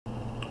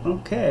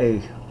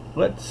Okay,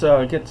 let's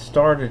get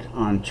started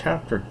on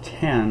chapter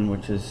 10,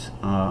 which is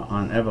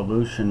on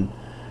evolution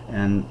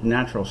and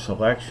natural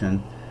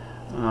selection.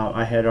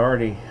 I had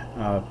already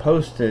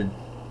posted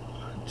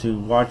to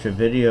watch a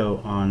video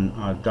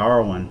on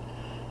Darwin,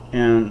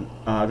 and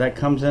that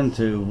comes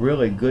into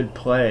really good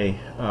play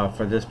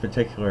for this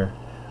particular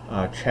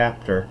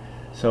chapter.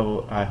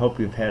 So I hope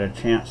you've had a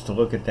chance to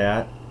look at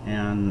that,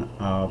 and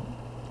I'll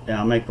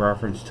make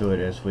reference to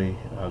it as we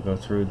go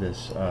through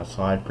this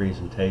slide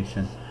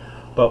presentation.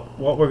 But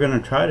what we're going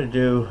to try to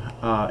do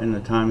in the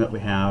time that we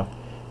have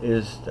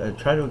is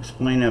try to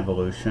explain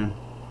evolution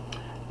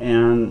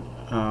and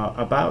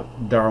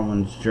about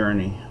Darwin's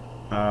journey.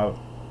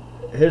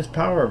 His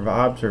power of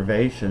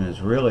observation is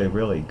really,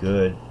 really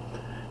good,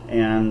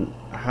 and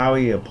how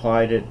he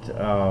applied it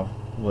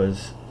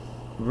was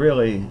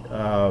really,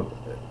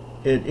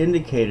 it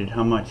indicated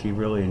how much he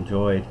really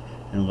enjoyed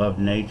and loved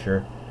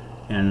nature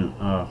and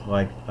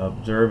liked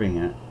observing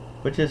it,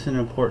 which is an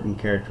important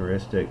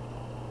characteristic.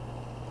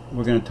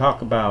 We're going to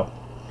talk about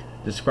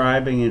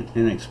describing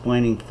and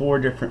explaining 4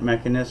 different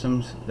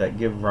mechanisms that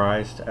give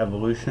rise to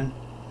evolution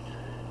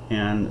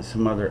and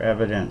some other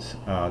evidence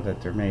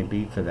that there may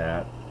be for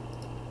that.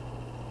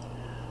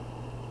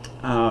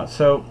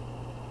 So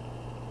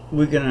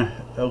we're going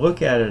to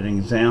look at an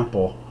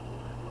example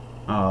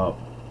of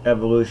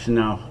evolution.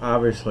 Now,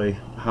 obviously,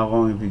 how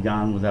long have you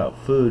gone without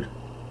food?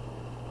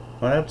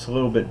 Well, that's a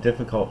little bit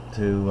difficult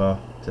to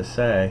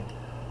say.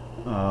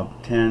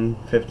 10,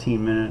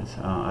 15 minutes,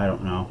 I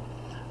don't know.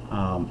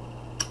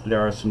 There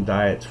are some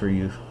diets for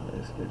you,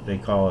 they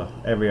call a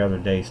every other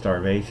day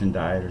starvation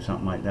diet or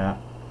something like that.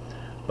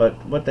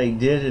 But what they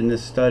did in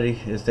this study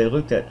is they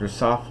looked at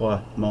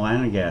Drosophila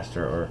melanogaster,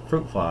 or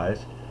fruit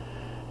flies,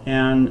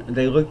 and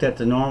they looked at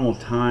the normal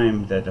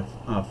time that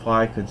a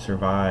fly could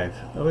survive.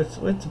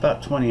 It's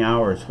about 20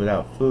 hours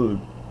without food.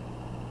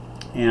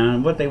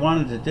 And what they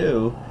wanted to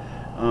do,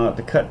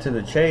 the cut to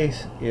the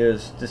chase,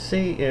 is to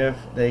see if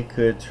they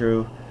could,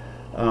 through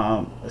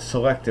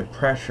selective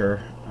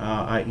pressure,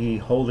 i.e.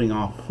 holding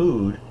off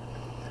food,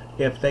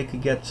 if they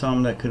could get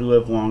some that could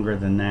live longer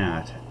than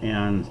that.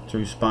 And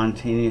through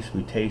spontaneous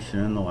mutation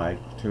and the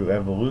like, through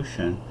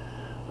evolution,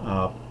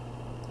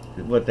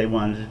 what they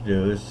wanted to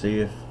do is see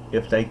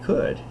if they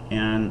could.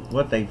 And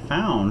what they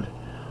found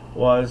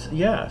was,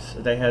 yes,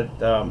 they had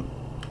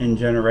in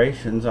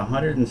generations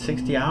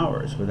 160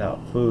 hours without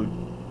food.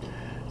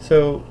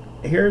 So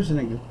here's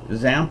an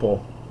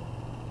example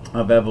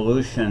of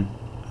evolution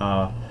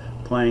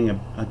playing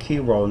a key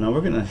role. Now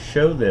we're going to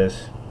show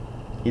this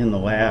in the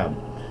lab.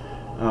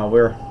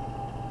 We're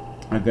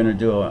going to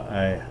do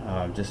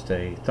just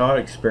a thought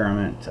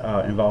experiment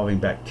involving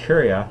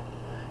bacteria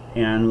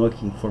and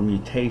looking for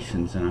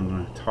mutations, and I'm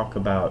going to talk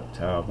about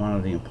one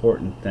of the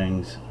important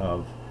things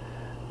of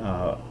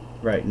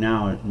right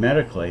now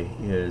medically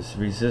is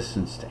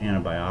resistance to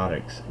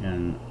antibiotics,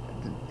 and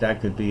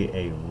that could be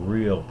a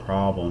real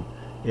problem.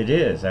 It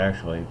is,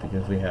 actually,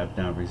 because we have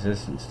now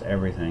resistance to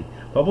everything.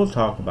 But we'll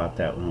talk about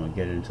that when we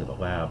get into the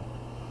lab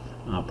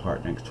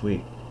part next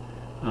week.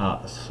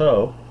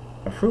 So,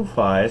 fruit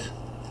flies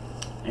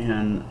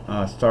and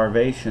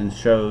starvation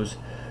shows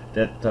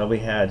that we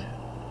had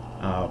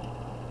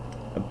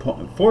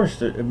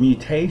forced a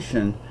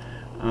mutation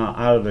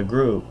out of the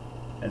group.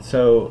 And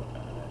so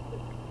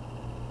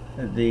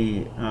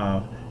the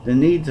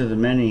needs of the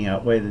many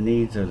outweigh the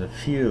needs of the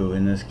few.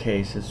 In this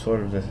case, it's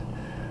sort of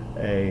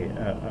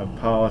a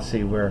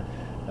policy where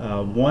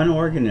one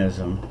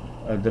organism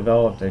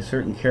developed a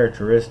certain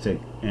characteristic,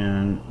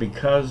 and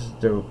because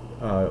there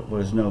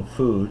was no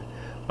food,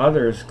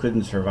 others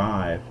couldn't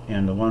survive,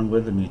 and the one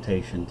with the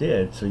mutation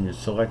did. So you're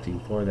selecting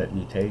for that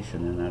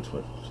mutation, and that's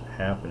what's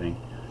happening.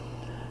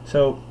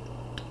 So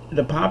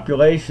the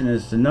population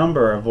is the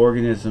number of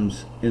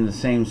organisms in the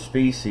same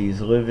species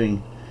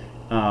living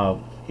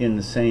in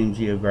the same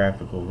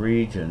geographical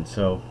region.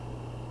 So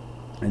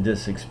and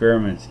this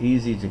experiment's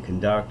easy to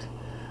conduct.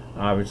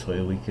 Obviously,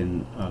 we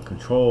can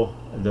control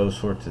those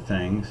sorts of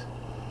things.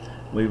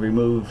 We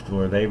removed,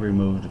 or they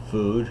removed, the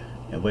food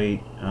and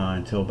wait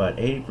until about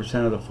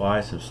 80% of the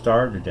flies have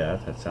starved to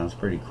death. That sounds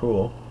pretty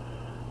cruel.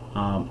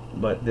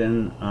 But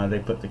then they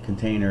put the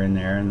container in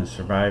there, and the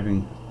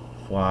surviving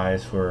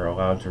flies were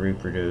allowed to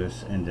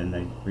reproduce, and then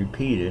they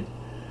repeated.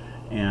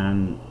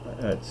 And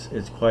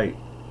it's quite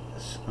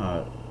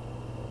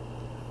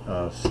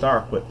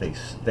stark. What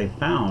they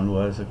found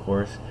was, of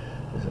course,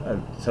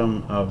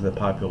 some of the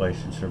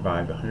population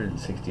survived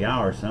 160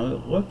 hours. Now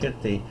look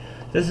at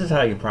this is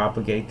how you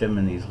propagate them,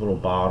 in these little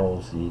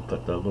bottles, and you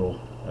put the little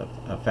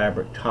a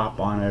fabric top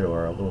on it,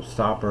 or a little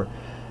stopper.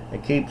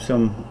 It keeps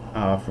them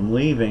from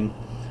leaving,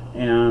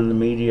 and the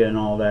media and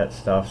all that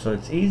stuff. So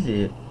it's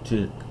easy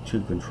to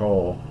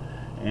control,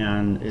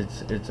 and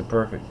it's a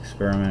perfect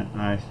experiment.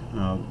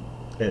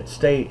 At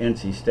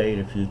NC State,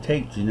 if you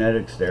take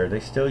genetics there, they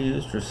still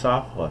use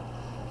Drosophila.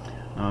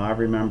 I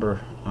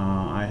remember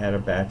I had a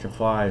batch of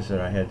flies that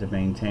I had to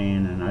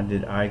maintain, and I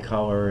did eye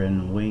color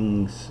and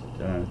wings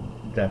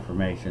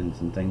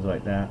deformations and things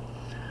like that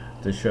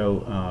to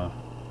show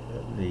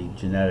the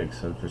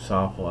genetics of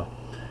Drosophila.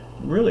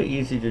 Really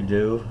easy to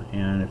do,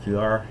 and if you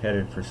are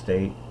headed for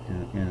state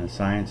in a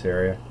science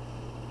area,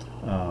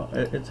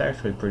 it's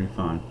actually pretty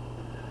fun.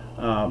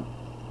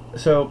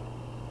 So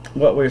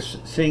what we're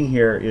seeing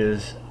here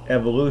is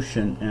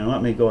evolution, and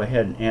let me go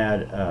ahead and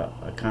add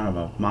a kind of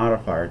a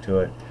modifier to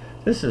it.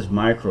 This is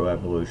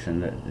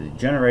microevolution. The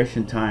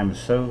generation time is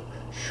so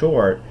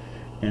short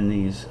in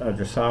these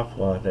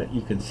Drosophila that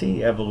you can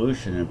see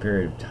evolution in a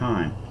period of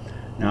time.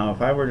 Now,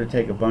 if I were to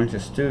take a bunch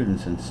of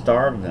students and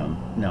starve them,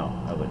 no,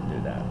 I wouldn't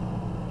do that.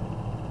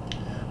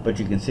 But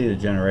you can see the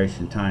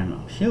generation time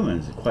of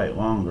humans is quite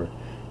longer,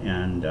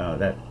 and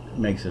that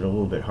makes it a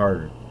little bit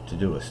harder to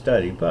do a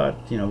study. But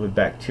you know, with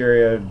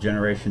bacteria,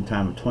 generation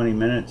time of 20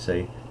 minutes,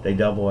 they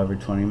double every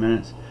 20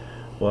 minutes.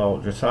 Well,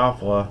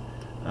 Drosophila,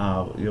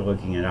 you're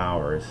looking at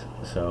hours,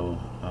 so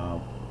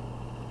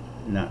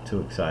not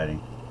too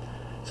exciting.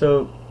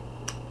 So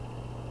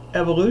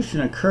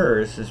evolution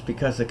occurs is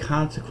because the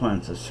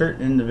consequence of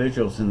certain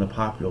individuals in the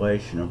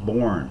population are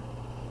born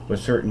with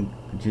certain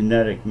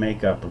genetic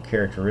makeup or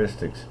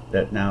characteristics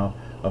that now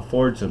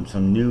affords them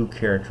some new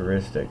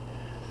characteristic.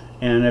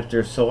 And if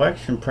there's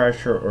selection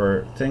pressure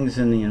or things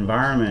in the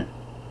environment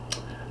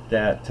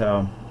that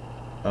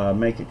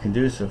make it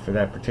conducive for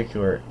that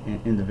particular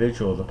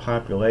individual, the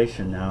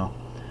population now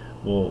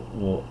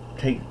will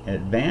take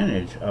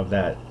advantage of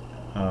that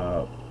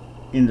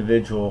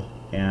individual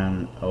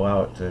and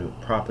allow it to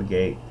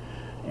propagate.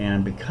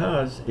 And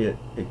because it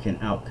can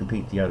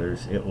outcompete the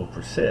others, it will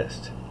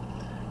persist.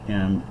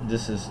 And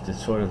this is the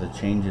sort of the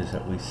changes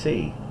that we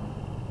see.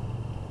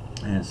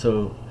 And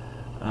so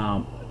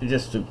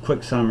just a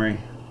quick summary: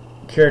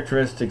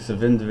 characteristics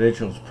of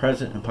individuals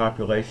present in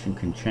population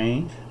can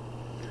change.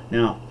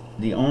 Now,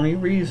 the only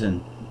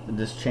reason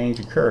this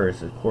change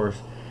occurs, of course,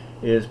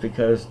 is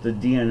because the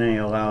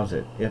DNA allows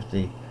it. If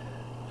the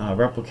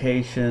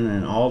replication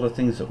and all the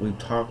things that we've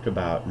talked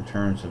about in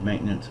terms of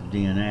maintenance of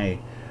DNA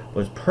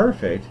was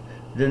perfect,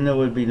 then there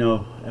would be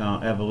no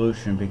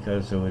evolution,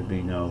 because there would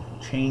be no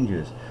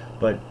changes.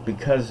 But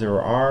because there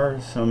are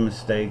some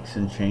mistakes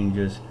and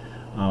changes,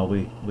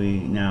 we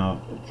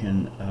now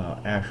can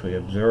actually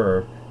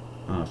observe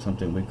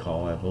something we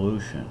call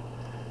evolution.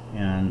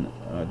 And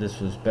this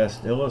was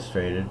best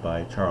illustrated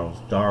by Charles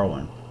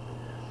Darwin.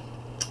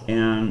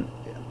 And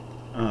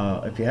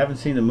if you haven't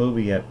seen the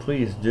movie yet,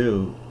 please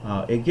do.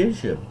 It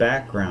gives you a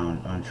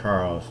background on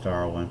Charles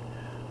Darwin.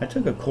 I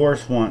took a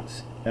course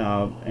once,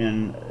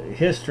 and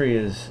history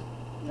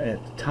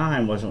at the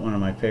time wasn't one of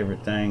my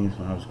favorite things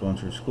when I was going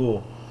through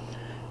school,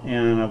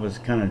 and I was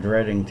kind of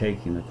dreading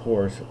taking the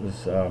course. It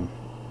was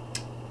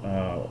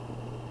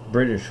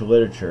British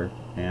literature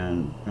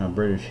and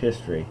British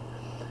history,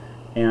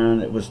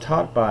 and it was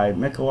taught by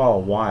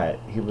Michelal Wyatt.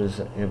 He was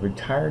a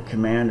retired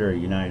commander of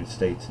the United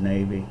States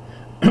Navy.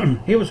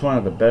 He was one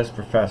of the best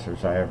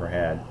professors I ever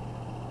had.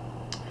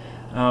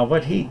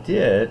 What he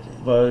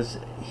did was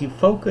he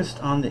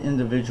focused on the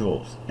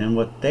individuals and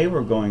what they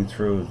were going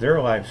through, their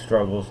life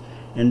struggles,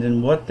 and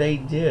then what they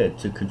did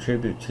to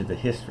contribute to the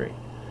history.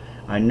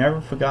 I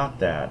never forgot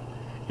that,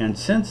 and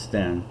since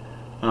then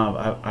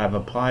I've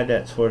applied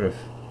that sort of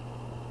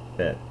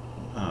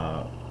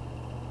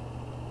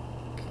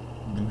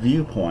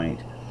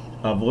viewpoint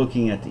of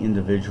looking at the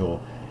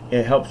individual.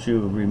 It helps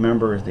you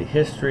remember the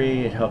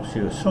history. It helps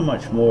you so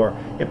much more.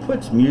 It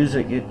puts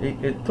music,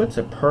 it puts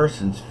a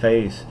person's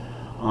face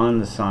on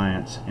the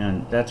science,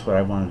 and that's what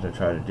I wanted to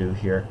try to do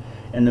here.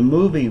 And the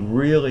movie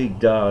really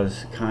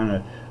does kind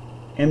of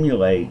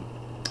emulate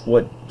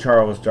what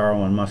Charles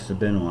Darwin must have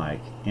been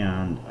like,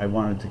 and I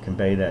wanted to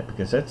convey that,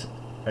 because that's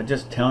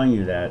just telling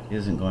you that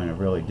isn't going to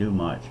really do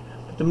much.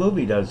 But the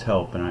movie does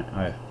help, and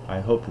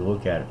I hope you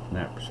look at it from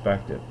that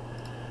perspective.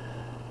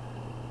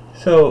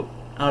 So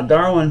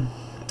Darwin,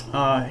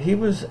 he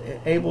was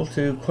able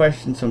to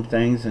question some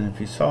things, and if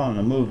you saw in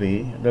the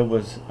movie, there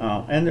was,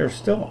 and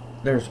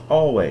there's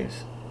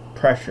always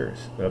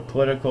pressures,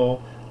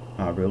 political,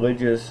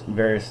 religious,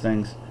 various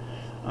things.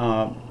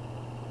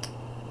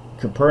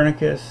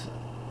 Copernicus,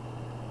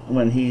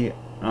 when he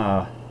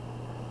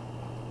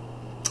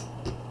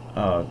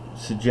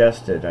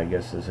suggested, I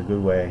guess is a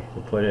good way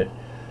to put it,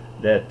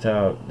 that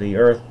the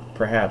Earth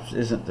perhaps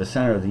isn't the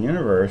center of the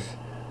universe,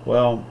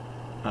 well,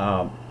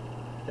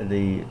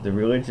 the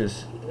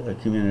religious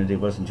community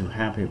wasn't too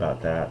happy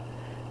about that,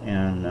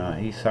 and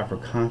he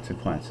suffered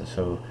consequences.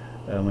 So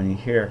when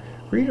you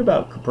read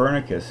about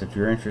Copernicus if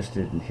you're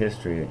interested in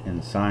history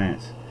and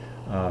science.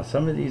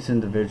 Some of these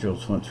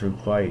individuals went through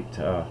quite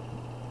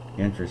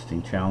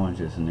interesting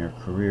challenges in their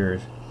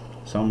careers.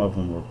 Some of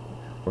them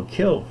were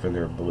killed for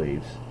their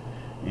beliefs,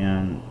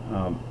 and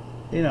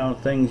you know,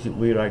 things that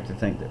we like to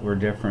think that we're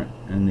different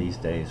in these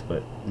days,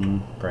 but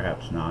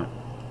perhaps not.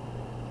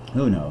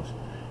 Who knows?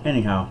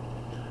 Anyhow,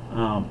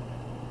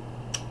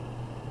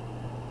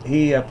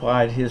 he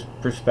applied his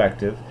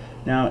perspective.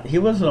 Now, he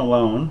wasn't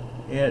alone.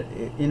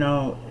 You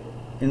know,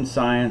 in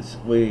science,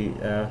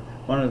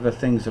 one of the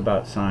things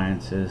about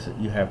science is that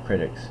you have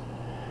critics,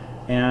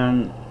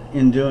 and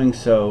in doing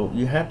so,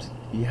 you have to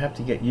you have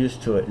to get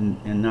used to it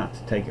and not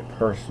to take it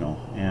personal.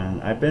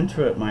 And I've been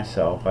through it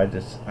myself.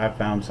 I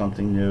found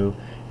something new,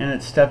 and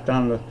it stepped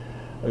on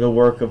the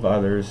work of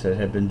others that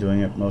had been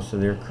doing it most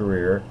of their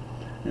career.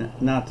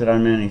 Not that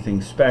I'm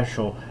anything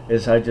special,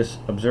 is I just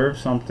observed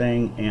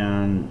something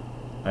and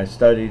I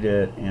studied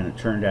it, and it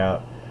turned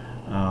out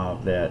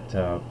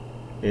that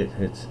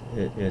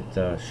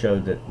it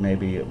showed that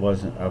maybe it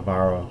wasn't a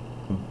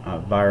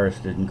virus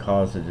didn't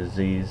cause the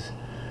disease,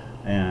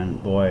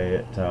 and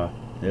boy,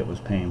 it was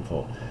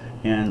painful.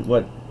 And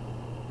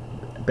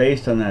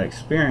based on that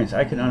experience,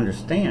 I can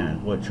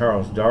understand what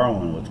Charles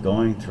Darwin was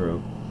going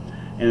through.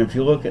 And if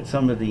you look at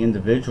some of the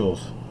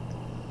individuals,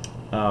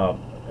 the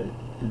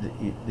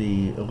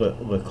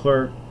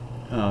Leclerc,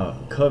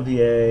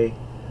 Cuvier,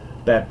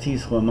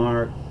 Baptiste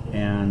Lamarck,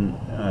 and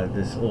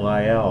this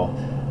Lyell,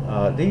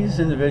 these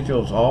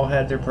individuals all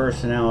had their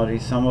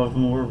personalities. Some of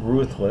them were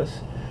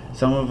ruthless.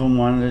 Some of them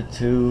wanted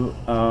to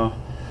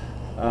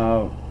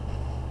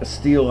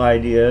steal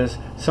ideas.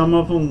 Some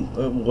of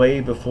them, way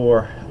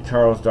before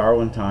Charles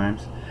Darwin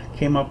times,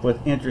 came up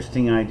with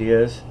interesting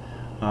ideas,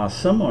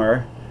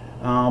 similar,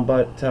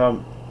 but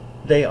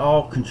they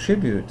all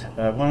contribute.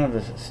 One of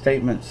the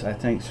statements, I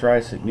think Sir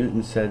Isaac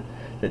Newton said,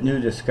 that new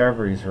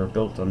discoveries are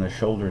built on the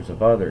shoulders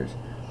of others.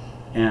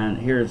 And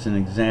here's an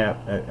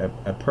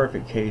a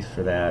perfect case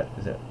for that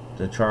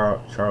the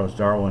Charles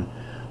Darwin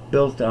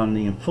built on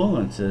the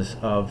influences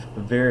of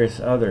various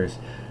others.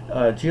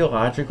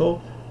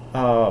 Geological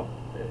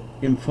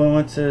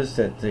influences,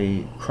 that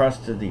the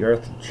crust of the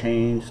earth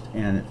changed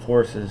and it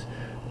forces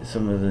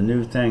some of the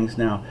new things.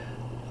 Now,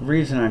 the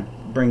reason I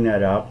bring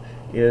that up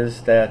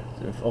is that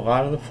a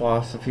lot of the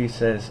philosophy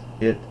says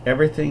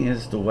everything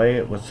is the way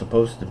it was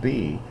supposed to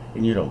be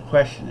and you don't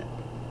question it.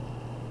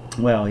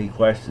 Well, he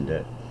questioned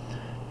it,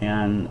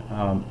 and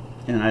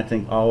I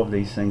think all of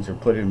these things are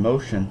put in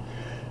motion,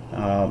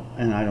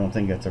 and I don't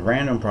think it's a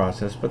random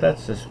process, but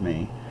that's just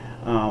me.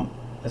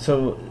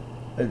 So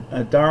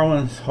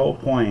Darwin's whole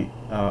point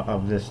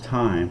of this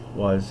time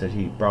was that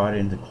he brought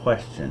into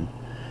question,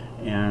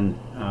 and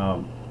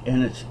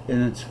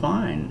it's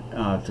fine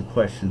to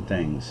question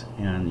things,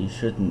 and you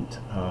shouldn't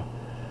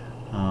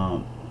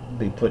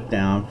be put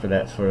down for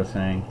that sort of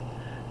thing.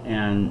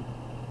 And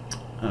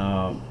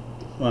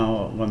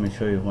well, let me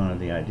show you one of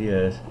the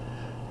ideas.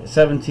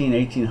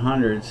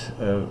 1800s,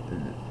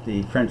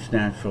 the French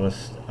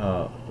naturalist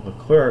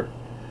Leclerc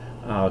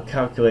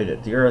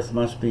calculated the Earth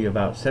must be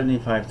about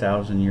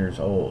 75,000 years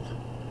old,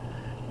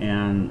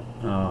 and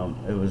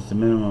it was the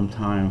minimum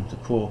time to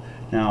cool.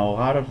 Now, a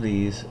lot of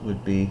these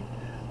would be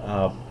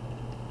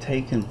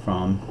taken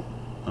from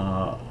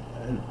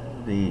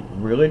the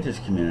religious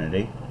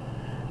community,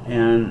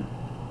 and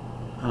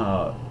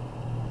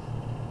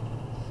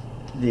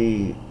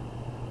the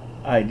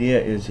idea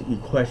is that you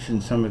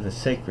question some of the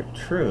sacred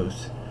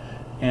truths,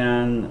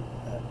 and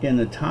in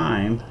the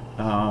time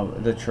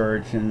the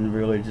church and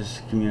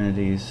religious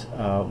communities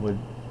would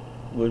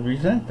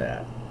resent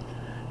that.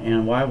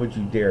 And why would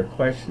you dare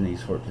question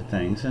these sorts of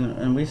things?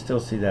 And we still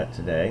see that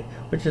today,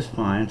 which is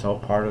fine. It's all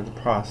part of the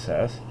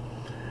process.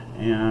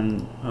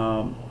 And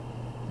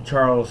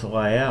Charles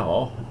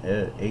Lyell,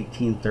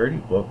 1830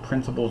 book,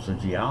 Principles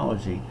of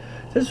Geology,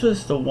 this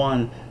was the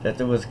one that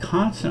there was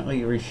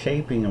constantly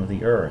reshaping of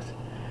the earth.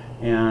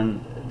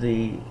 And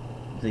the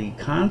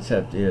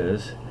concept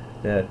is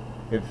that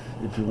if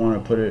you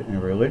want to put it in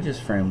a religious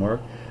framework,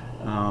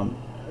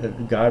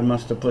 God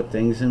must have put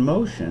things in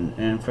motion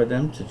and for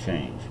them to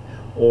change,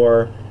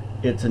 or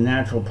it's a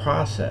natural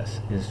process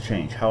is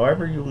change.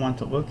 However you want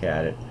to look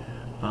at it,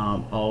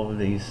 all of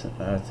these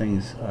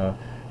things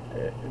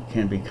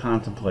can be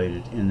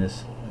contemplated in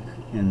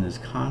this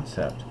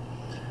concept.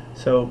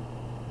 So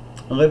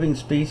living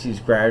species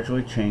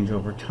gradually change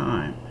over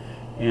time,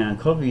 and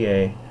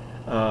Cuvier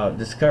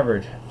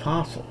discovered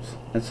fossils,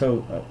 and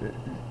so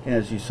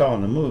as you saw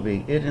in the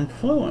movie, it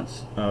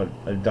influenced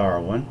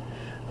Darwin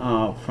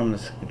from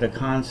the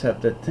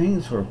concept that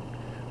things were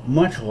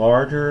much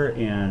larger,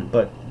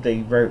 but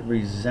they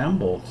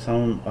resembled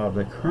some of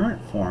the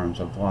current forms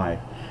of life,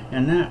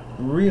 and that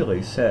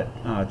really set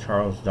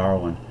Charles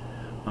Darwin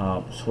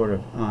sort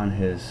of on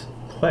his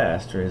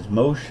quest, or his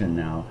motion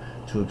now,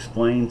 to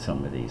explain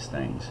some of these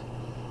things.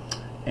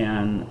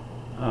 And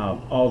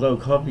although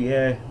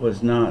Cuvier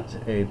was not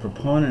a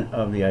proponent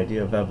of the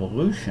idea of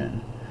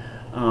evolution,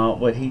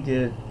 what he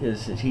did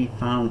is that he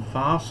found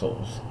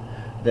fossils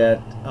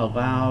that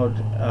allowed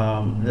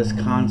this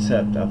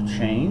concept of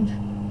change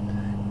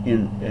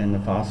in the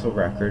fossil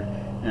record,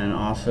 and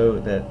also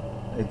that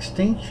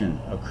extinction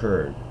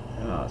occurred.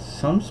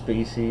 Some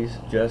species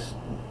just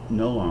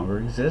no longer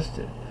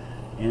existed,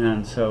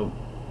 and so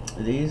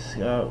these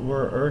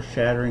were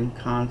earth-shattering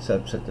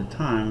concepts at the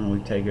time, and we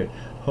take a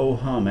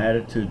ho-hum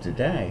attitude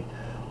today.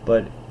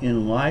 But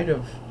in light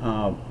of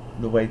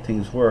the way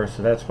things were,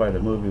 so that's why the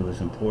movie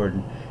was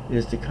important,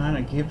 is to kind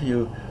of give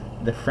you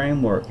the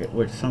framework at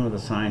which some of the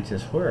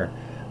scientists were,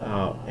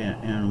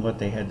 and what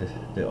they had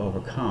to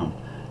overcome.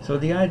 So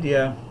the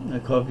idea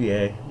of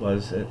Cuvier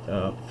was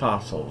that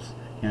fossils,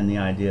 and the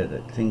idea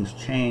that things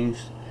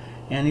changed,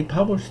 and he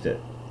published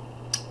it.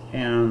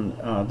 And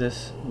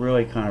this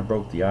really kind of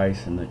broke the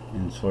ice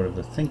in sort of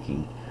the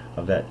thinking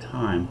of that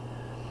time.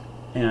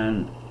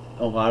 And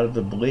a lot of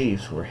the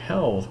beliefs were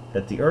held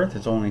that the earth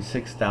is only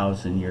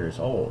 6,000 years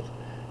old.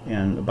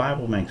 And the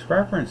Bible makes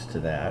reference to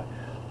that,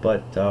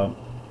 but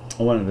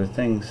one of the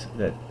things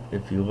that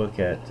if you look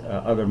at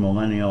other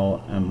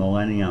millennial and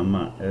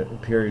millennium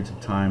periods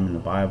of time in the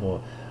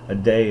Bible, a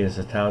day is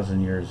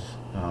 1,000 years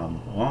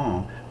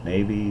long.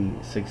 Maybe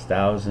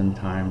 6,000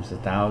 times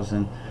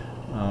 1,000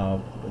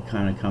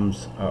 kind of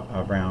comes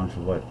around to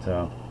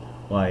what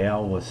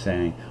Lyell was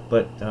saying.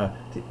 But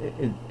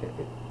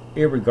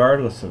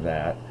irregardless of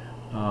that,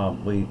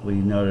 we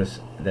notice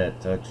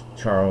that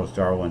Charles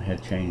Darwin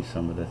had changed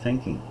some of the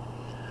thinking.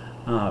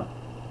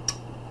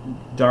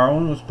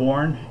 Darwin was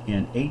born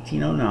in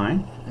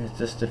 1809. It's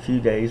just a few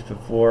days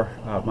before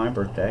my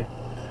birthday.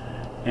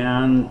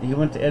 And he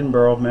went to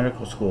Edinburgh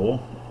Medical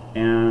School,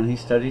 and he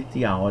studied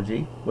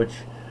theology, which,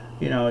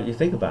 you know, you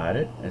think about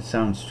it, it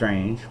sounds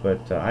strange,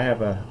 but I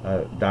have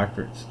a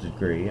doctorate's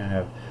degree. I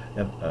have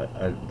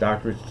a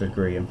doctorate's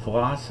degree in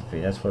philosophy.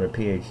 That's what a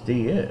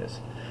PhD is.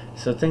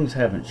 So things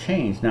haven't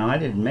changed. Now, I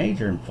didn't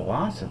major in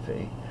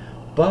philosophy,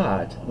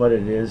 but what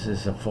it is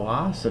a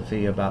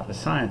philosophy about the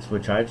science,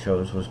 which I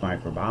chose was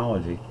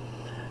microbiology.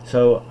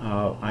 So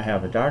I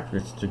have a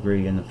doctorate's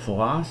degree in the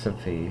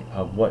philosophy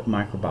of what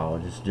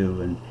microbiologists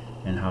do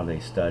and how they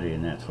study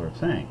and that sort of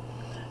thing.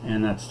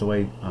 And that's the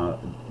way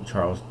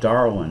Charles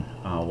Darwin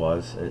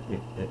was.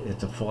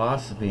 It's a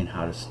philosophy in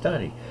how to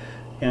study.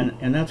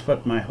 And that's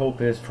what my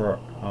hope is for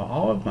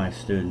all of my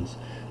students,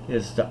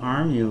 is to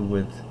arm you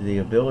with the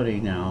ability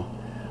now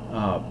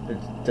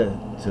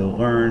to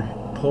learn,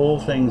 pull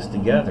things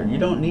together. You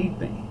don't need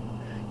me.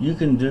 You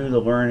can do the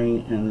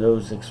learning and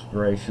those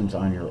explorations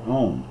on your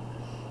own.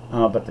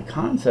 But the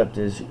concept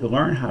is you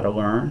learn how to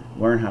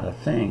learn how to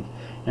think,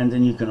 and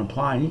then you can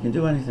apply, and you can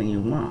do anything you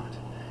want.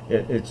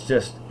 It's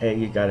just,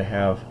 you got to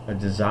have a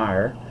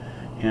desire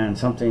and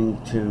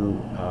something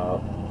to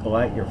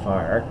light your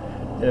fire,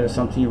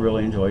 something you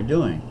really enjoy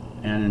doing.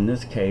 And in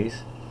this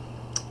case,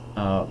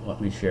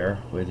 let me share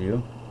with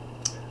you,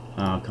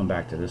 I'll come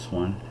back to this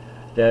one,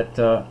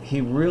 that he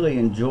really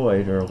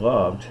enjoyed or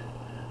loved,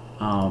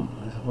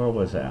 where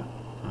was that?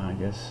 I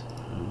guess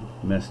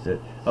missed it.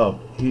 Oh,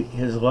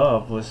 his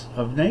love was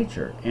of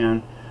nature,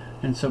 and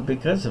so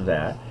because of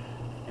that,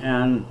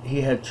 and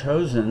he had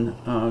chosen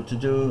to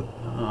do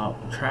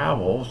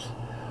travels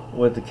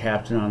with the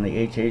captain on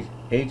the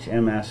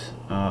HMS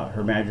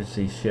Her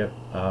Majesty's ship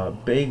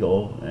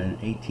Beagle in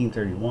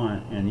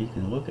 1831, and you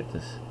can look at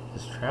this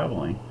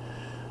traveling.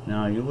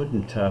 Now, you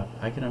wouldn't,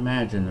 I can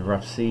imagine the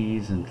rough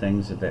seas and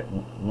things that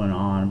went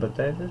on, but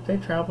they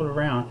traveled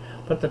around.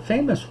 But the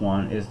famous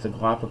one is the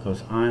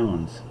Galapagos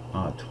Islands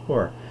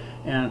tour.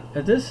 And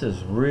this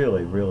is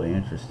really, really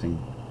interesting,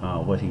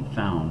 what he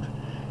found.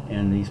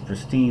 And these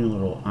pristine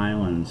little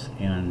islands,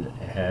 and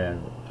had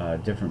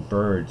different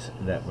birds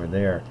that were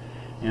there.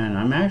 And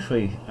I'm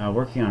actually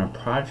working on a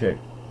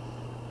project,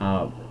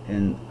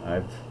 and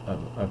I've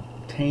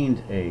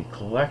obtained a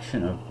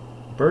collection of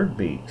bird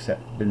beaks that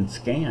have been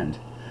scanned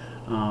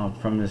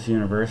from this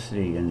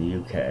university in the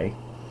UK,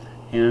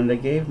 and they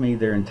gave me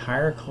their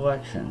entire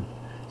collection.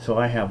 So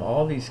I have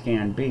all these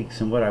scanned beaks,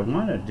 and what I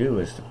want to do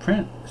is to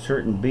print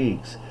certain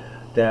beaks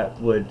that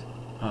would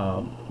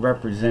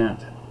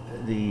represent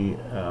the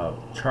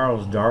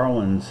Charles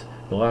Darwin's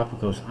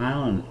Galapagos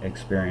Island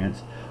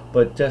experience,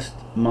 but just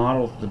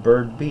model the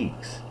bird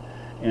beaks,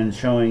 and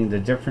showing the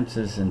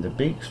differences in the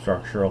beak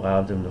structure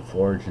allowed them to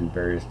forage in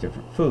various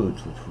different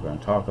foods, which we're going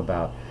to talk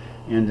about,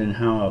 and then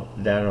how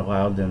that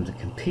allowed them to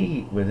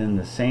compete within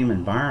the same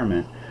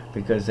environment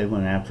because they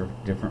went after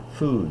different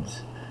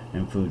foods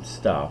and food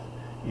stuff.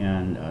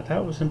 And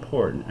that was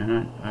important,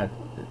 and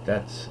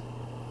that's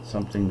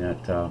something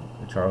that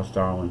Charles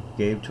Darwin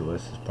gave to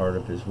us as part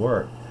of his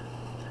work.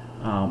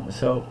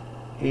 So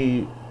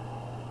he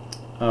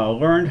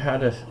learned how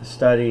to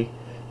study,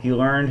 he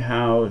learned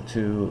how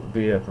to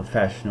be a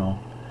professional,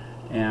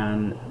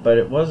 but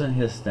it wasn't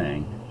his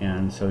thing,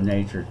 and so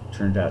nature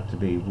turned out to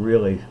be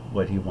really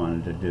what he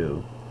wanted to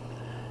do.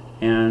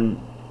 And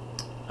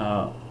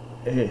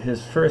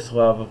his first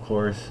love, of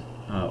course,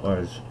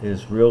 or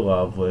his real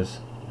love, was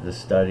the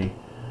study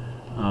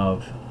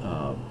of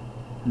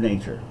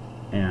nature,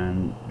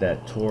 and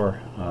that tour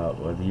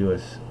with the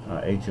U.S.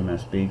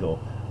 HMS Beagle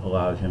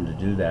allowed him to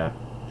do that.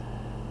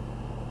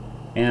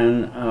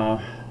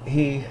 And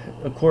he,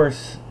 of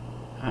course,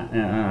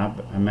 and I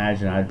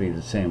imagine I'd be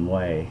the same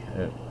way.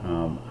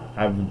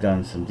 I've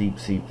done some deep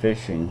sea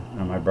fishing.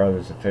 My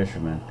brother's a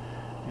fisherman,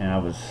 and I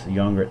was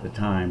younger at the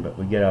time, but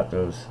we get out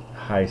those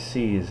high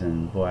seas,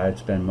 and boy, I'd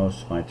spend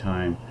most of my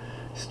time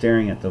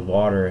staring at the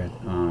water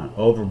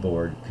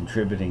overboard,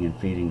 contributing and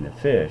feeding the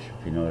fish,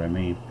 if you know what I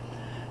mean.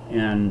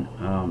 And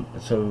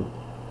so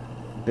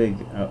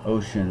big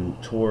ocean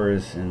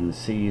tours in the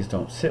seas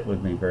don't sit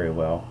with me very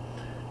well,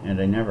 and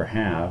they never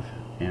have.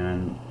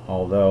 And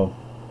although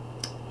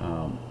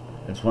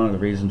it's one of the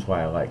reasons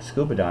why I like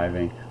scuba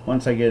diving,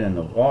 once I get in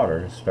the water,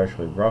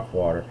 especially rough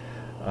water,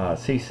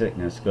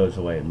 seasickness goes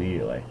away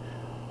immediately.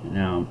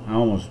 Now, I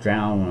almost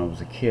drowned when I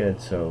was a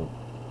kid, so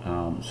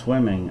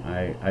swimming,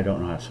 I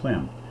don't know how to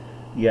swim.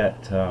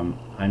 Yet,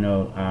 I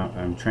know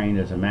I'm trained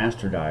as a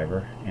master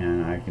diver,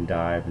 and I can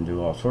dive and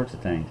do all sorts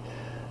of things.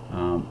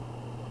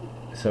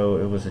 So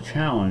it was a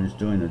challenge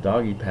doing the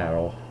doggy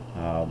paddle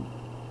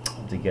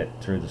to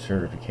get through the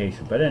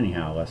certification. But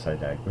anyhow, lest I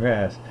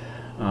digress,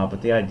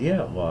 but the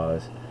idea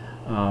was,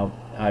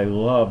 I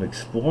love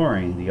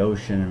exploring the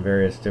ocean and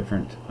various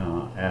different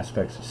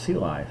aspects of sea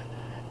life.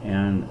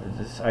 And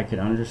this, I could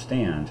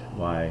understand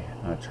why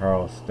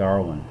Charles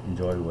Darwin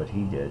enjoyed what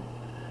he did.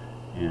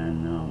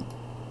 And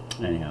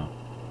anyhow,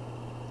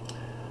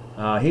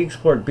 he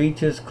explored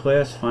beaches,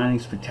 cliffs, finding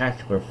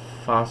spectacular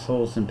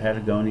fossils in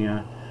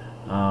Patagonia.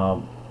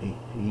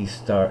 He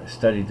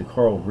studied the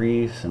coral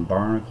reefs and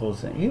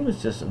barnacles, and he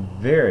was just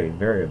very,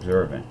 very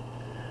observant.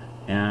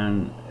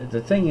 And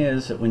the thing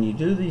is that when you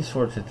do these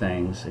sorts of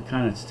things, it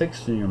kind of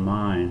sticks in your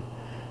mind,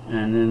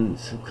 and then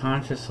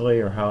subconsciously,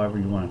 or however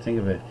you want to think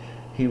of it,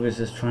 he was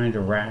just trying to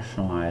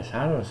rationalize,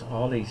 how does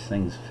all these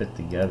things fit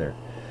together?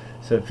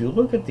 So if you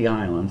look at the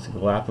islands, the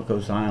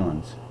Galapagos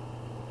Islands,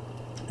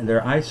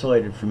 they're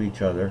isolated from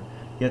each other,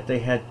 yet they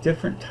had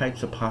different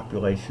types of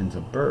populations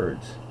of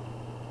birds.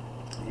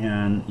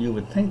 And you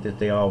would think that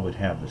they all would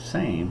have the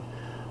same,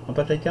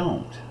 but they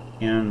don't.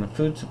 And the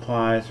food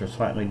supplies are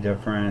slightly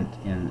different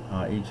in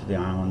each of the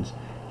islands.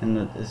 And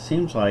it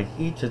seems like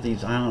each of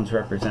these islands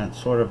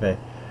represents sort of a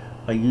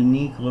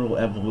unique little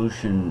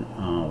evolution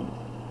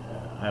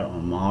I don't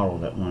know, model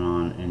that went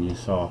on, and you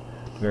saw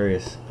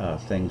various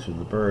things with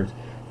the birds.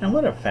 And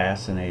what a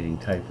fascinating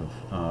type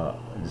of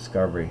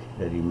discovery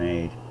that he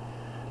made.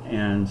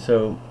 And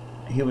so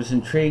he was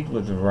intrigued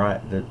with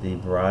the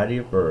variety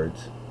of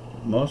birds,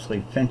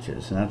 mostly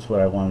finches, and that's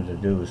what I wanted to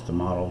do, is to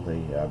model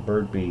the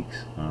bird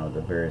beaks,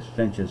 the various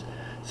finches.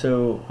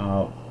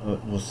 So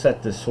we'll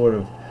set this sort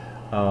of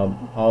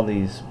all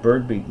these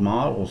bird beak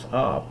models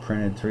up,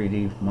 printed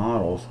 3D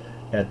models,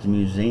 at the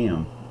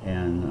museum,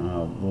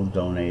 and we'll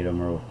donate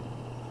them, or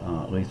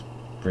at least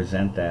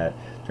present that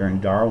during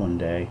Darwin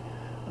Day.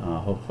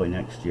 Hopefully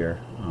next year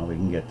we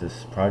can get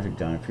this project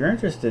done. If you're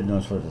interested in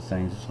those sorts of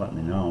things, just let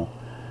me know,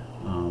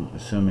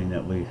 assuming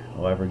that we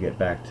will ever get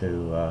back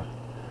to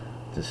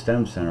the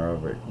STEM Center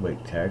over at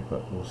Wake Tech,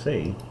 but we'll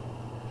see.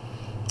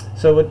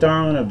 So what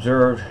Darwin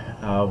observed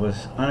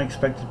was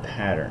unexpected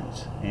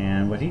patterns,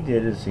 and what he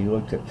did is he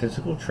looked at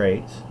physical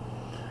traits,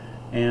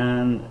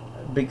 and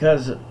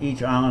because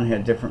each island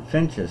had different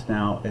finches.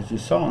 Now, as you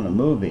saw in the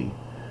movie,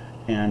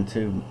 and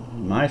to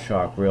my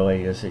shock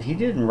really, is that he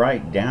didn't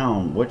write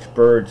down which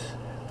birds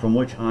from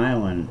which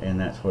island and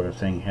that sort of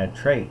thing had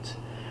traits.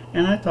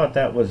 And I thought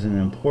that was an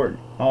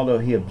important, although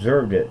he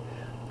observed it,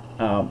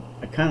 I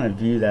kind of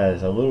view that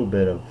as a little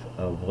bit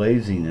of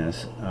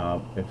laziness.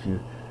 If you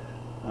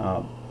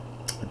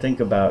think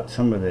about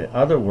some of the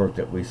other work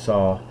that we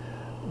saw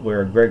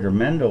where Gregor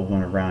Mendel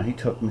went around, he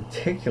took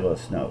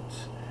meticulous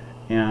notes.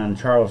 And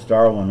Charles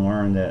Darwin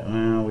learned that,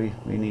 well,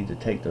 we need to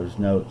take those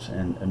notes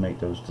and make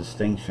those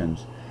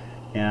distinctions.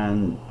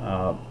 And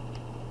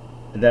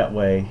that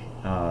way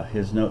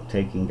his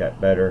note-taking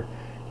got better.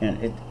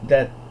 And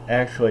that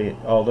actually,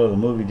 although the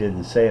movie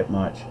didn't say it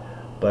much,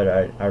 but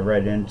I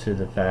read into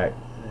the fact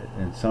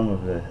in some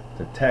of the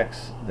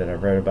texts that I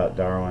read about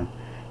Darwin,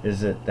 is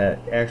that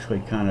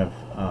actually kind of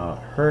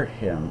hurt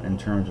him in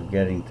terms of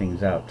getting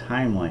things out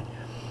timely.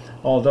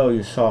 Although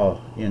you saw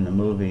in the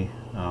movie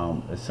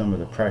some of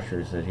the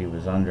pressures that he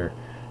was under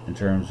in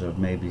terms of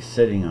maybe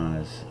sitting on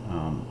his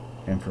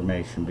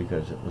information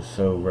because it was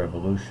so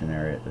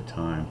revolutionary at the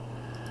time.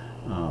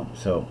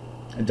 So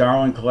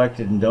Darwin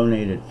collected and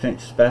donated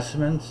finch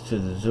specimens to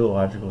the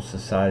Zoological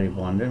Society of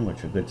London,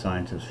 which a good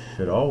scientist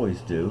should always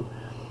do.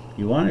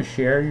 You want to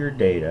share your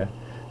data,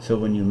 so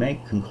when you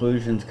make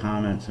conclusions,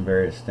 comments, and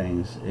various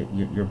things,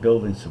 you're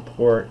building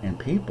support in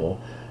people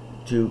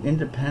to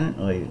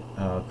independently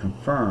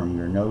confirm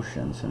your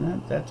notions,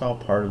 and that's all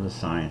part of the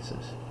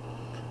sciences.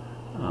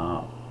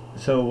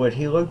 So what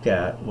he looked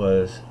at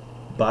was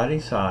body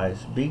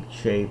size, beak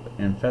shape,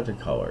 and feather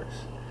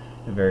colors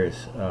in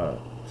various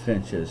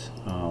finches,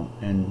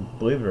 and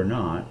believe it or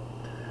not,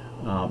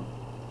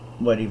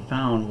 what he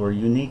found were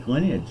unique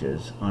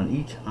lineages on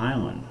each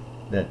island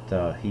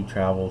that he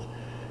traveled,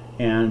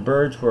 and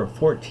birds were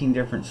 14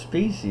 different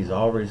species,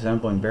 all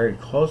resembling very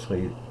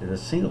closely the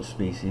single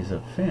species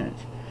of finch.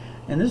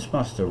 And this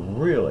must have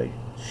really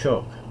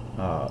shook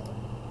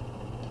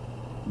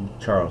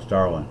Charles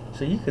Darwin.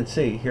 So you can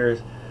see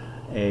here's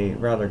a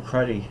rather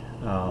cruddy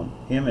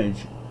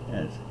image,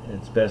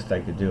 it's best I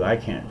could do. I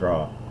can't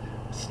draw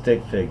a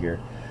stick figure,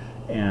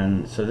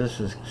 and so this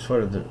was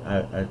sort of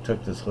I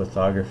took this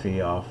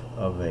lithography off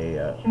of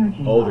a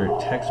older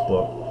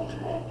textbook,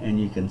 and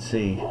you can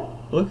see,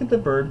 look at the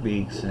bird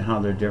beaks and how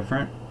they're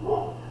different.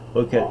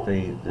 Look at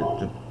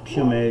the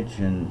plumage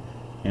and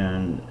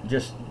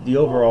just the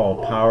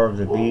overall power of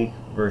the beak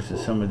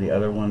versus some of the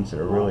other ones that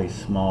are really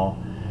small,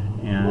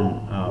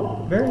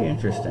 and very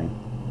interesting.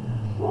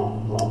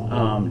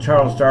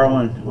 Charles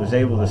Darwin was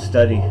able to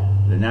study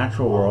the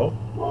natural world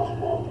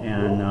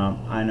And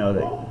I know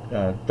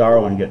that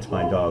Darwin gets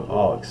my dog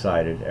all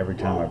excited every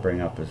time I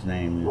bring up his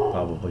name. You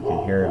probably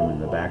can hear him in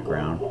the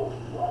background.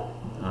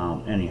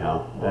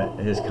 Anyhow,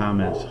 his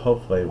comments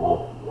hopefully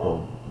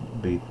will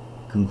be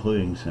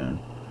concluding soon.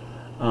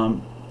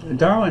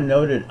 Darwin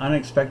noted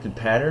unexpected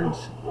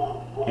patterns,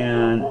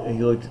 and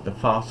he looked at the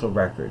fossil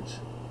records.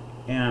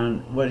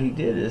 And what he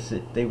did is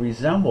that they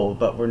resembled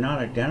but were not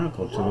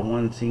identical to the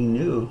ones he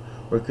knew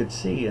or could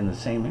see in the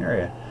same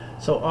area.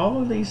 So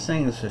all of these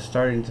things are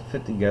starting to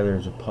fit together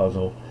as a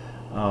puzzle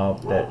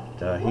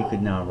that he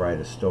could now write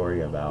a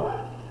story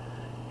about.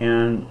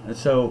 And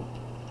so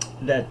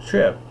that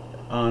trip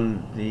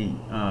on the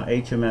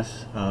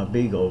HMS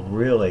Beagle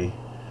really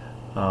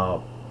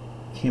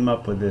came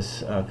up with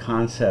this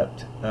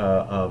concept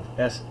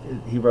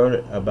he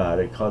wrote about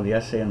it, called the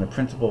Essay on the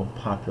Principle of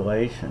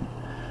Population,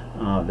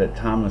 that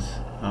Thomas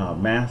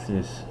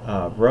Matthews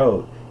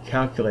wrote,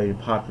 calculated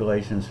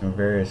populations from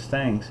various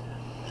things.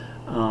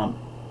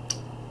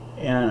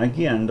 And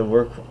again, the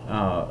work,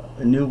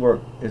 new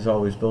work is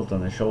always built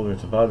on the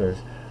shoulders of others.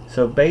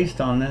 So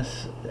based on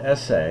this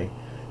essay,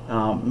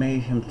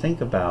 made him think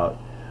about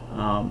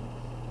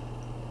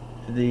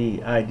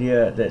the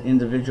idea that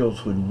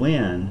individuals would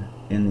win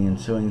in the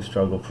ensuing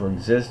struggle for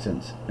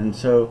existence. And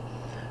so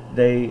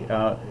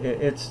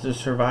it's the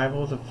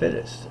survival of the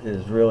fittest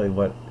is really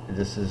what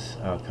this is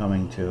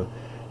coming to.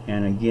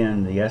 And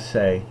again, the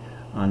essay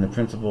on the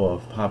principle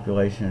of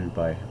population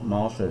by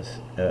Malthus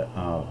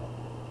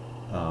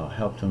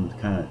helped him to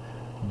kind of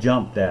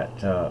jump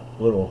that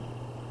little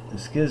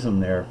schism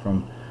there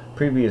from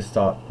previous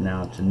thought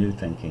now to new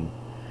thinking.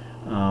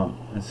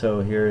 And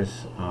so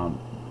here's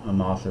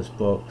Malthus'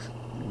 books,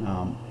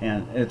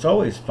 and it's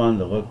always fun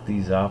to look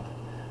these up.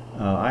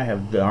 I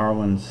have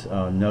Darwin's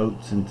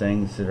notes and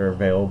things that are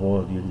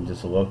available. You can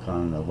just look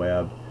on the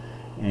web,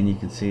 and you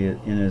can see it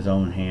in his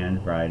own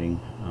handwriting,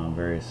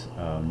 various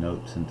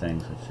notes and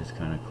things, which is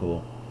kind of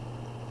cool.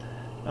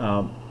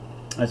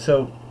 And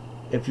so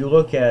if you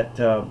look at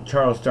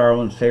Charles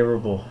Darwin's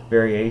favorable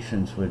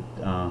variations would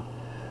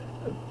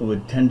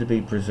tend to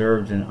be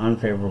preserved and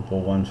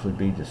unfavorable ones would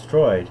be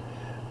destroyed.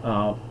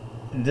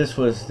 This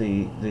was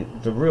the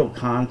real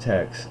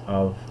context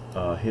of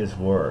his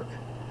work.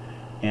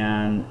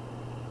 And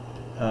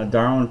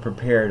Darwin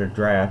prepared a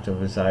draft of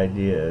his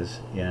ideas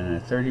in a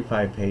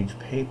 35-page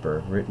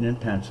paper written in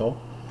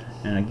pencil.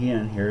 And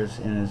again, here's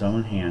in his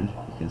own hand.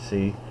 You can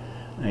see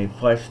he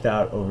fleshed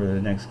out over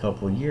the next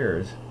couple of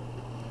years.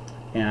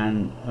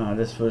 And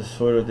this was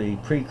sort of the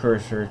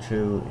precursor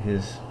to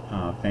his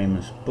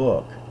famous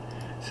book.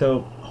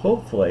 So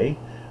hopefully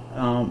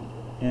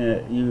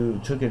you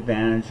took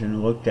advantage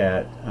and looked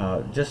at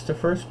just the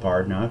first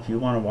part. Now if you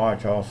want to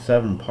watch all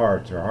 7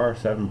 parts, there are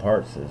 7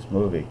 parts to this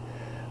movie,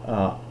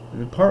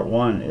 the part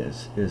 1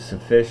 is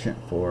sufficient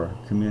for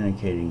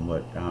communicating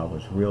what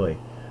was really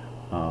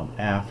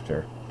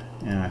after.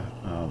 And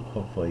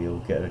hopefully you'll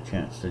get a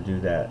chance to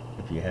do that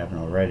if you haven't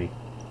already.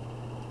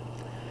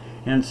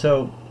 And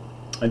so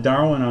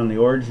Darwin on the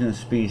Origin of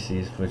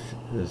Species, which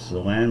is the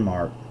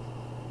landmark,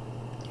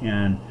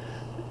 and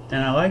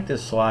I like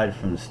this slide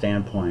from the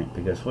standpoint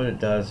because what it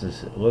does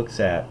is it looks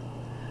at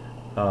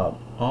all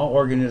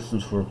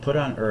organisms were put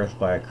on Earth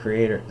by a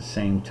creator at the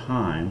same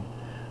time.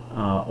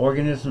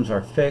 Organisms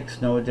are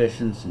fixed, no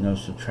additions, no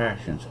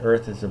subtractions.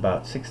 Earth is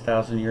about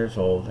 6,000 years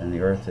old, and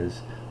the Earth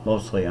is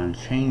mostly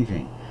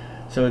unchanging.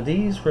 So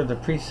these were the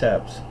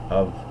precepts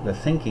of the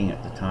thinking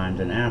at the time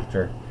and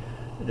after,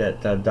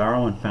 that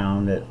Darwin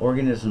found that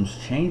organisms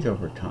change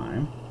over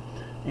time.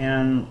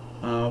 And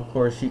of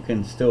course you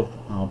can still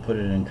put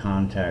it in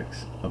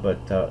context, but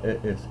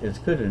it's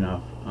good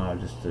enough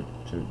just to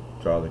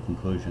draw the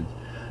conclusions.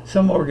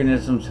 Some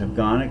organisms have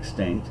gone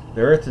extinct.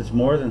 The Earth is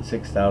more than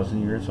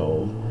 6,000 years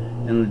old,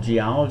 and the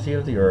geology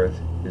of the Earth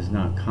is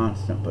not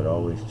constant but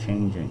always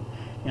changing.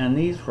 And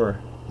these were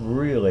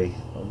really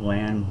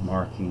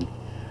landmarking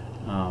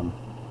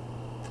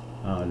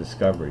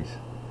discoveries.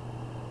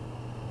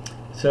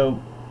 So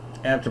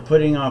after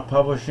putting off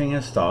publishing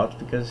his thoughts,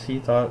 because he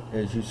thought,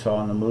 as you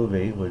saw in the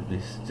movie, would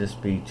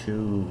just be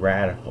too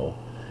radical,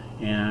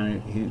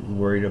 and he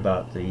worried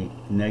about the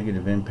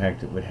negative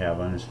impact it would have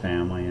on his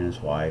family and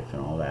his wife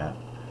and all that,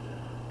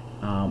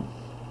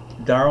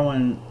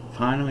 Darwin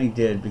finally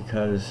did,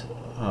 because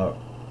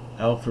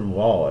Alfred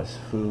Wallace,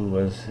 who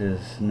was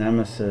his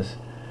nemesis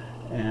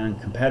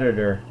and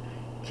competitor,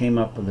 came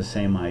up with the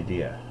same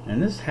idea.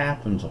 And this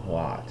happens a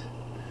lot.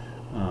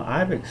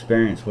 I've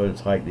experienced what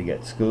it's like to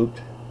get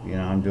scooped. You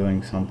know, I'm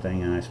doing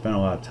something and I spend a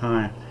lot of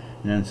time,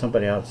 and then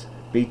somebody else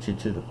beats you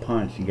to the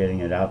punch and getting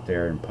it out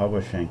there and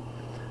publishing.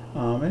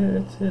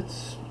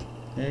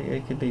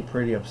 It could be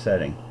pretty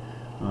upsetting,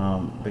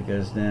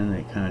 because then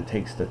it kind of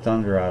takes the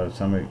thunder out of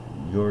some of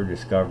your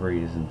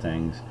discoveries and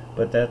things.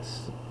 But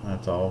that's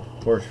all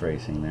horse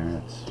racing there.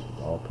 That's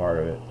all part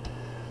of it.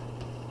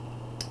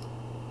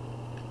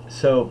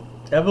 So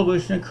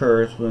evolution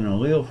occurs with an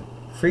allele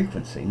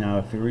frequency. Now,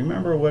 if you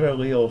remember what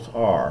alleles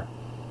are,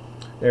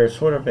 they're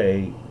sort of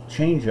a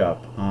change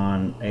up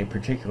on a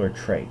particular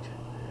trait.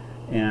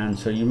 And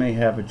so you may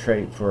have a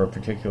trait for a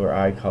particular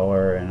eye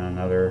color and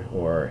another,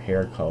 or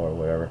hair color,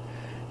 whatever,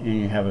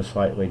 and you have a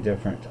slightly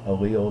different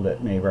allele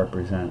that may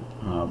represent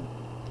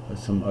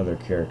some other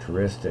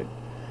characteristic.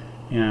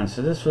 And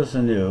so this was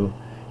anew,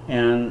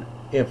 and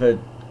if a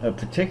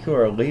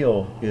particular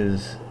allele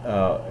is,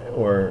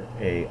 or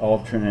a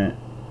alternate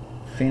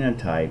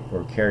phenotype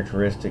or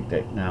characteristic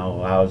that now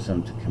allows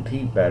them to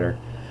compete better,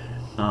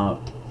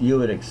 you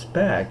would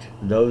expect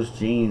those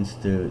genes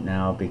to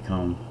now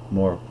become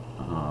more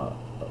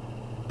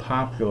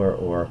popular,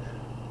 or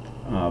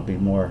be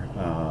more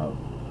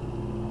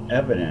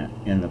evident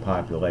in the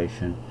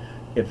population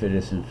if it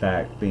is in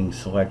fact being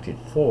selected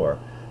for.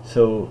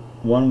 So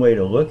one way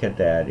to look at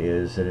that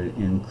is that it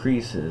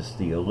increases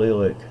the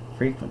allelic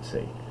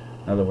frequency.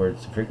 In other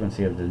words, the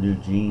frequency of the new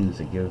genes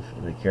that give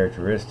the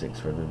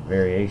characteristics or the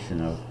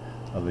variation of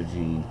a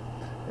gene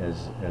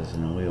as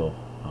an allele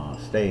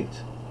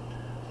states.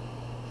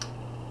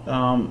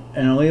 An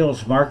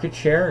allele's market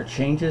share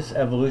changes,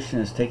 evolution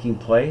is taking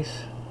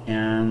place,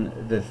 and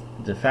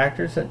the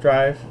factors that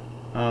drive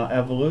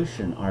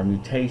evolution are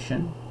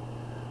mutation,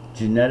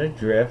 genetic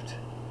drift,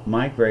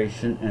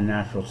 migration, and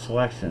natural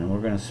selection. And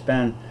we're going to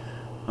spend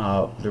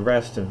the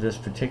rest of this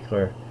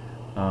particular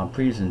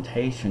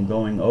presentation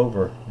going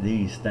over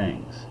these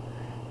things.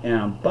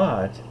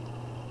 But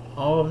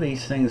all of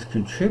these things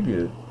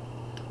contribute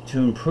to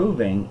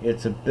improving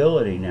its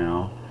ability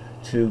now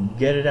to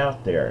get it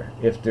out there.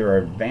 If there are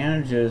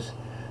advantages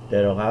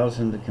that allows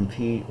them to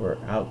compete or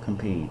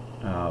outcompete,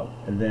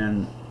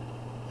 then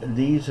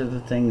these are the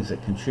things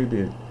that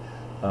contribute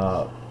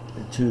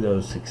to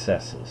those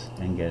successes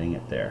and getting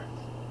it there.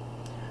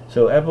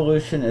 So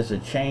evolution is a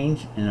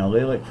change in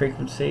allelic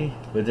frequency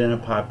within a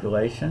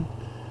population,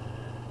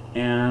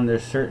 and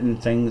there's certain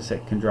things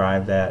that can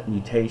drive that: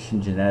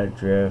 mutation, genetic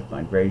drift,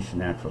 migration,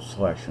 natural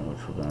selection,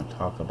 which we're going to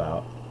talk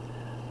about.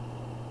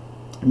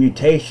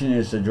 Mutation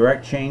is a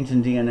direct change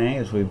in DNA,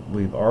 as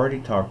we've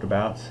already talked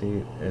about.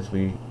 See, as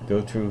we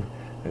go through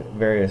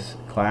various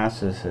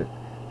classes,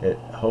 it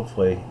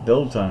hopefully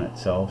builds on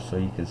itself, so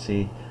you can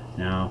see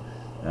now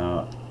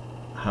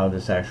how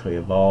this actually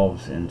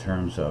evolves in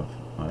terms of,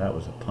 oh, that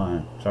was a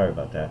pun, sorry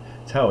about that.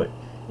 It's how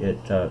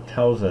it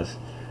tells us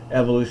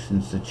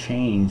evolution's the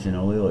change in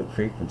allelic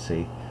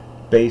frequency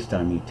based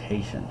on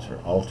mutations or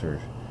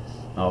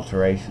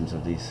alterations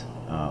of these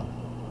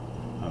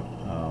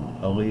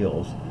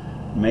alleles,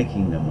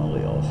 making them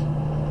alleles.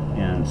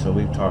 And so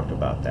we've talked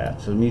about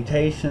that. So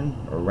mutation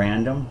or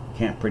random,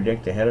 can't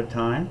predict ahead of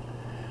time.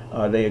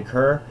 They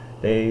occur,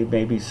 they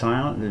may be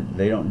silent,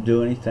 they don't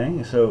do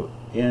anything. So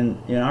in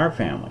our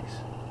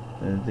families,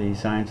 the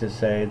scientists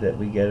say that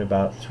we get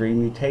about 3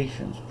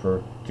 mutations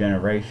per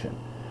generation.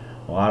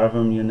 A lot of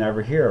them you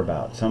never hear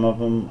about. Some of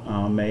them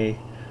may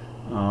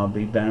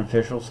be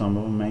beneficial, some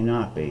of them may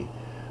not be.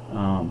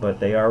 But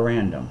they are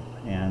random,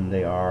 and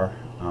they are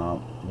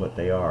what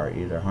they are,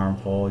 either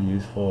harmful,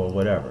 useful, or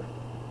whatever,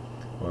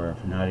 or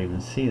not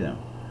even see them.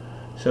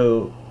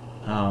 So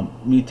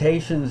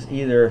mutations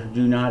either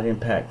do not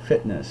impact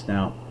fitness.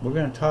 Now we're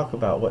going to talk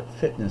about what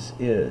fitness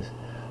is,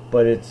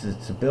 but it's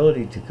its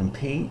ability to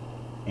compete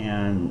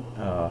and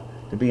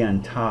to be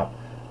on top.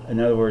 In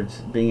other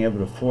words, being able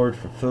to forage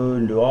for food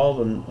and do all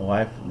the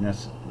life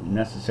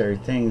necessary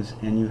things,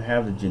 and you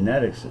have the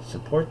genetics that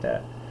support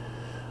that.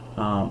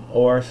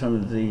 Or some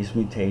of these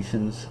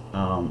mutations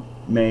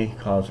may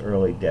cause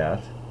early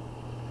death,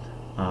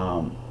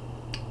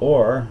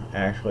 or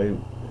actually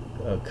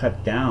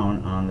cut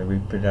down on the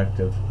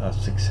reproductive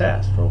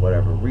success for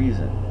whatever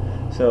reason.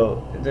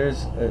 So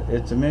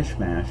it's a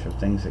mishmash of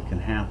things that can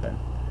happen.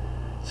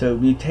 So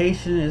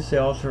mutation is the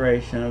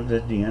alteration of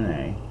the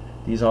DNA.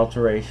 These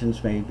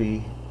alterations may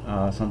be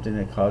something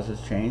that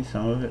causes change,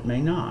 some of it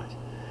may not.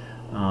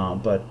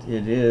 But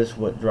it is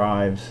what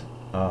drives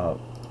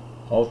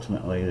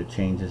ultimately the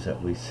changes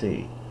that we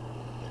see.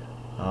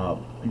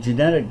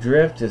 Genetic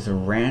drift is a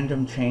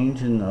random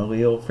change in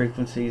allele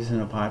frequencies in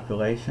a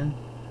population,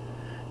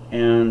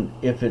 and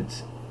if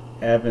it's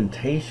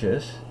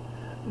advantageous,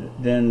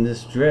 then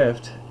this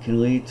drift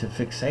can lead to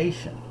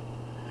fixation.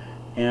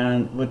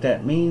 And what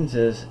that means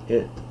is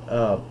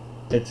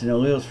it's an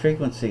allele's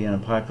frequency in a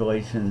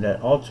population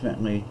that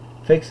ultimately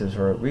fixes,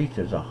 or it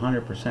reaches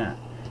 100%.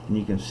 And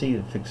you can see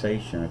the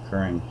fixation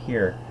occurring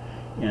here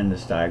in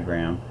this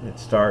diagram. It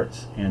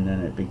starts and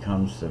then it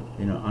becomes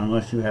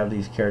unless you have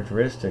these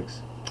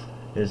characteristics,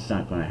 it's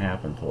not going to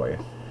happen for you.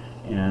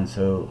 And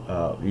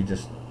so you're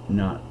just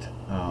not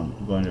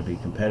going to be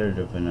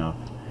competitive enough.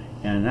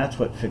 And that's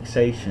what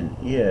fixation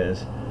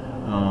is.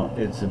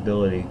 Its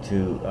ability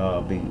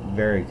to be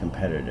very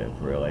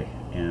competitive, really,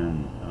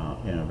 and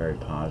in a very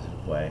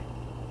positive way.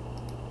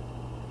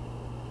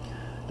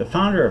 The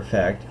founder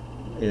effect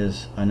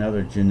is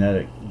another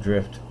genetic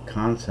drift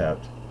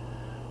concept.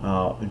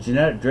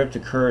 Genetic drift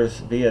occurs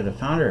via the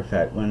founder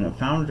effect when a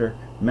founder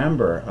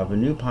member of a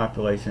new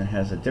population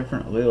has a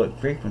different allelic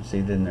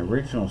frequency than the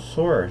original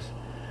source,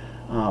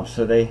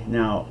 so they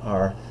now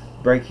are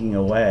breaking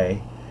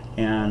away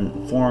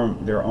and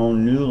form their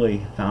own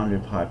newly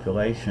founded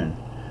population.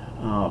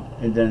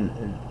 And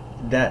then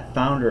that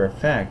founder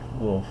effect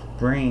will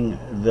bring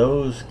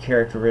those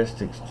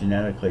characteristics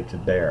genetically to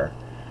bear,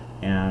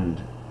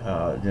 and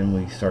then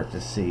we start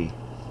to see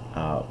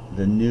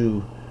the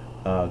new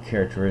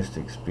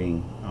characteristics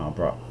being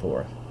brought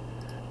forth.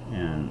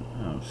 And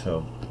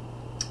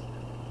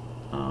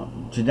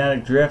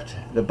genetic drift,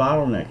 the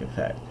bottleneck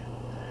effect.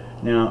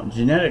 Now,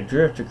 genetic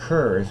drift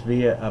occurs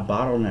via a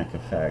bottleneck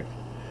effect,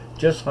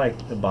 just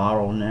like the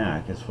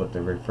bottleneck is what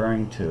they're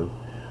referring to.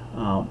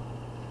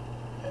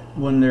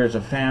 When there's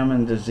a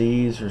famine,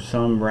 disease, or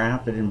some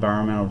rapid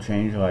environmental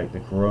change like the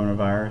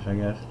coronavirus, I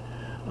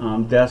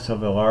guess, deaths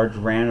of a large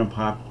random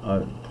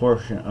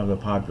portion of the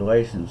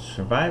population,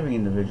 surviving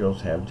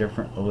individuals have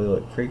different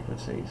allelic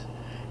frequencies.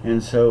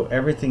 And so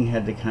everything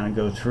had to kind of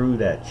go through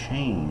that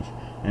change,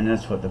 and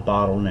that's what the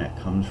bottleneck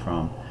comes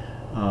from.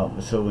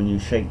 So when you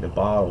shake the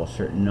bottle, a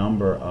certain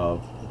number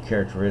of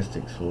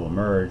characteristics will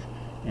emerge,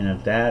 and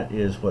if that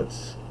is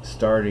what's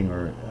starting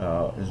or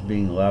is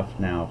being left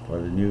now for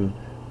the new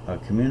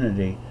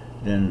community,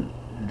 then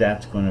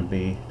that's going to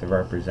be the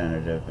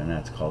representative, and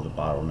that's called the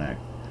bottleneck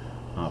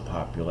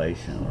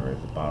population, or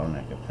the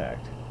bottleneck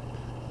effect.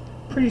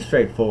 Pretty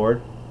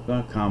straightforward,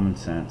 common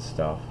sense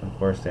stuff. Of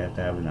course, they have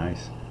to have a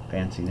nice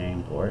fancy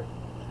name for it.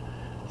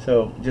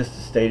 So just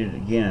to state it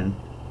again,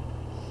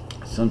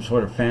 some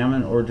sort of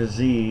famine or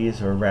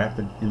disease or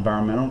rapid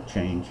environmental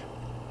change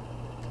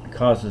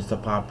causes the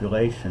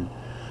population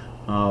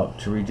to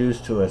reduce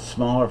to a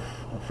smaller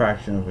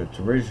fraction of its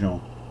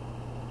original,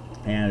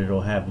 and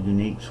it'll have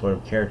unique sort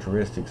of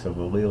characteristics of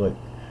allelic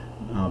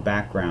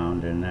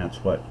background, and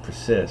that's what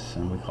persists,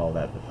 and we call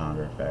that the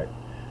founder effect.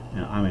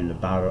 I mean the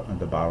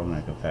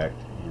bottleneck effect.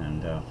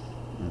 And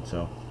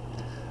so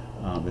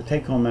the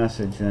take-home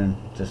message, then,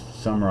 just to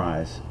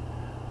summarize,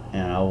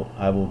 and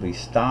I will be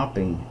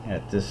stopping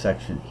at this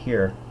section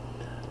here.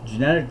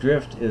 Genetic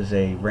drift is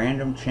a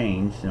random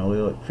change in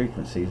allelic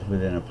frequencies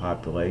within a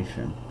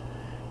population,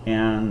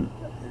 and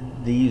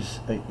these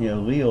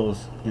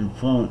alleles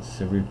influence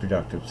the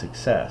reproductive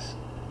success.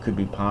 Could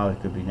be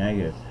positive, could be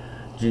negative.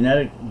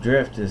 Genetic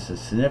drift is a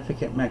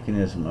significant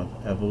mechanism of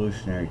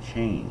evolutionary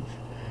change,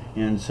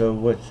 and so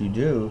what you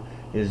do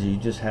is you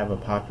just have a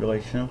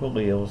population of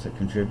alleles that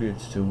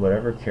contributes to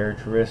whatever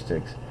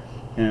characteristics,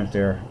 and if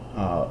they're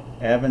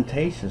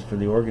advantageous for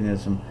the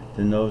organism,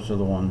 then those are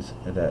the ones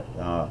that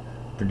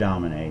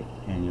predominate,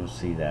 and you'll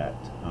see that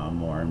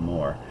more and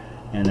more.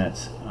 And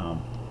that's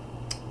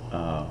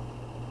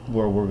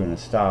where we're going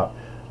to stop.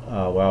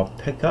 What I'll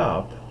pick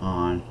up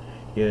on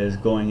is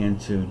going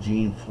into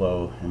gene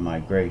flow and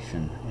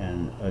migration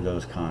and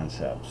those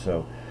concepts.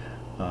 So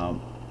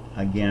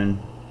again,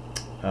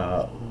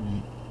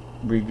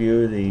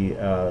 review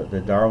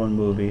the Darwin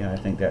movie. I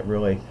think that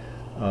really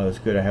it's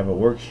good to have a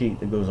worksheet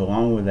that goes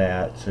along with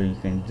that, so you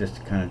can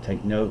just kind of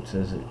take notes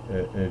as it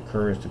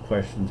occurs. The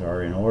questions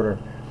are in order,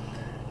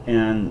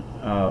 and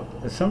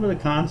some of the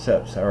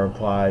concepts are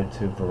applied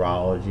to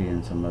virology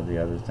and some of the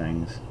other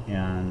things,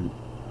 and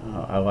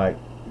I like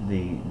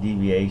the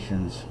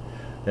deviations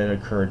that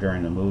occur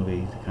during the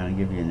movie to kind of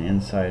give you an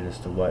insight as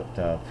to what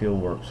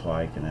field work's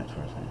like and that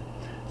sort of thing.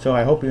 So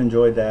I hope you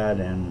enjoyed that,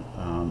 and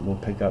we'll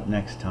pick up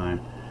next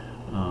time.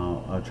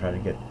 I'll try to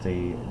get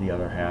the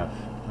other half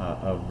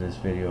of this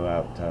video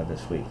out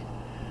this week.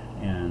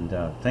 And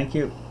thank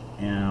you,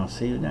 and I'll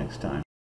see you next time.